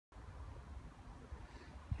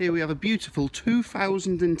Here we have a beautiful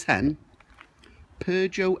 2010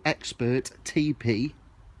 Peugeot Expert Tepee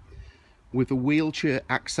with a wheelchair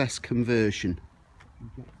access conversion.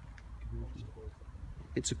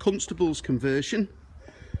 It's a constable's conversion,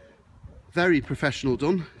 very professional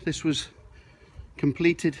done. This was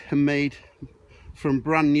completed and made from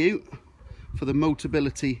brand new for the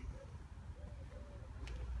Motorbility.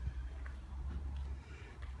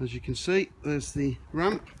 As you can see, there's the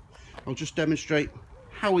ramp. I'll just demonstrate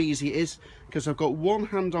how easy it is because I've got one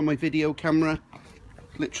hand on my video camera,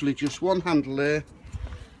 literally just one handle there,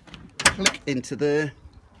 click into there,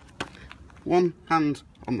 one hand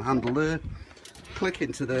on the handle there, click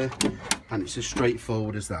into there, and it's as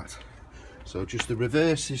straightforward as that. So just the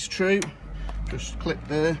reverse is true, just click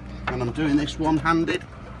there, and I'm doing this one-handed,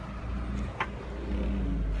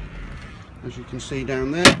 as you can see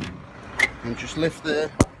down there, and just lift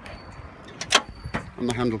there and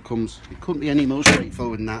the handle comes. It couldn't be any more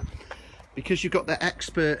straightforward than that. Because you've got the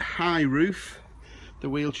Expert high roof, the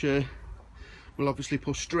wheelchair will obviously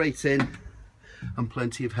push straight in and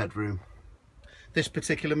plenty of headroom. This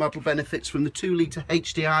particular model benefits from the 2-litre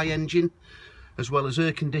HDI engine, as well as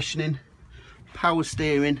air conditioning, power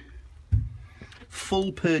steering,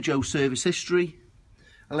 full Peugeot service history,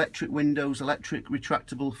 electric windows, electric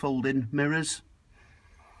retractable fold-in mirrors,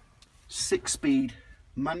 6-speed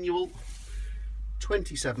manual,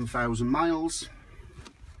 27,000 miles.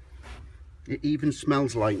 It even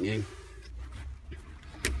smells like new.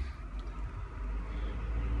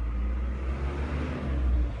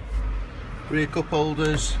 Rear cup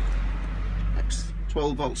holders,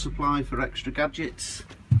 12-volt supply for extra gadgets.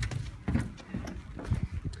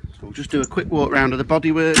 So we'll just do a quick walk round of the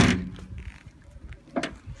bodywork.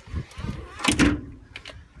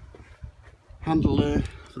 Handle there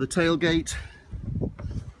for the tailgate.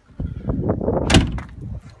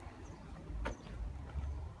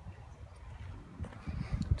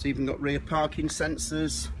 It's even got rear parking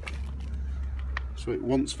sensors, so it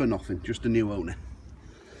wants for nothing, just a new owner.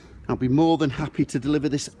 I'll be more than happy to deliver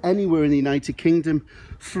this anywhere in the United Kingdom,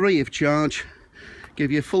 free of charge.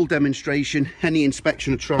 Give you a full demonstration. Any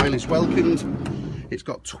inspection or trial is welcomed. It's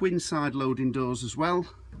got twin side loading doors as well,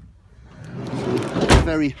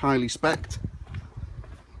 very highly spec'd.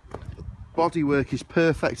 Bodywork is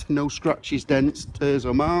perfect, no scratches, dents, tears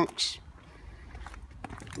or marks.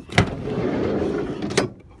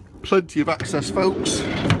 Plenty of access, folks.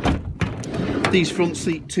 These front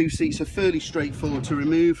two seats are fairly straightforward to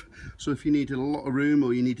remove, so if you needed a lot of room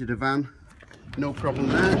or you needed a van, no problem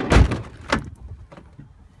there.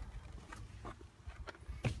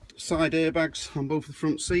 Side airbags on both the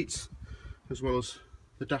front seats, as well as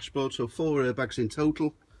the dashboard, so 4 airbags in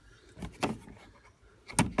total.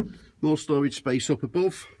 More storage space up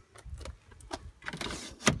above.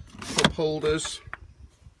 Cup holders.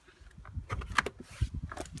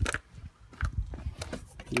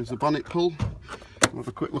 There's the bonnet pull. We'll have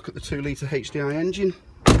a quick look at the 2-litre HDI engine.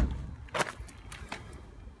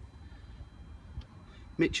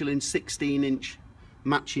 Michelin 16-inch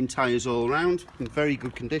matching tyres all round, in very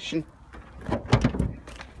good condition.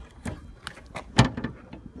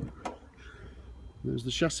 There's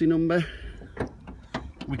the chassis number.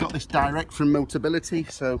 We got this direct from Motorbility,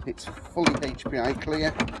 so it's fully HPI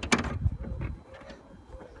clear.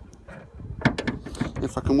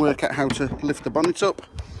 If I can work out how to lift the bonnet up.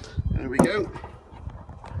 There we go.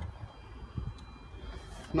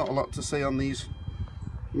 Not a lot to see on these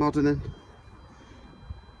modern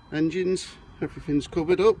engines. Everything's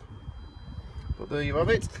covered up. But there you have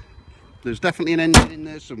it. There's definitely an engine in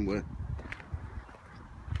there somewhere.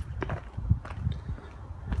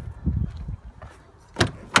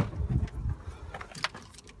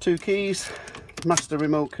 Two keys, master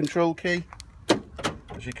remote control key.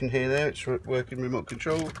 As you can hear there, it's working remote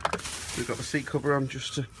control. We've got the seat cover on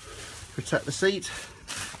just to protect the seat.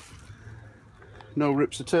 No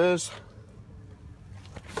rips or tears.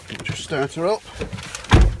 Just start her up.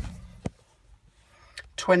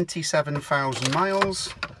 27,000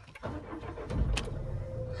 miles.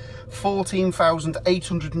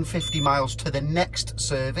 14,850 miles to the next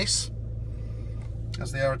service,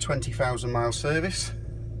 as they are a 20,000 mile service.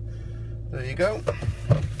 There you go.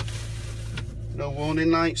 No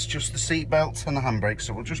warning lights, just the seat belt and the handbrake.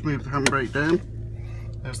 So we'll just move the handbrake down.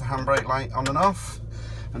 There's the handbrake light on and off.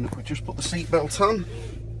 And if we just put the seat belt on,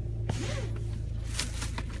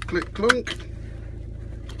 click clunk,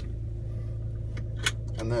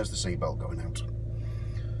 and there's the seat belt going out.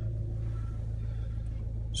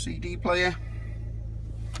 CD player,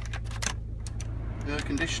 air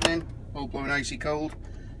conditioning, all blowing icy cold,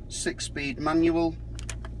 6-speed manual,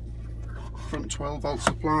 front 12-volt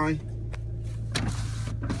supply,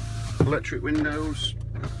 electric windows,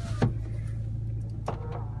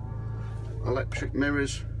 electric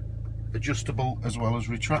mirrors, adjustable as well as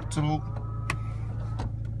retractable.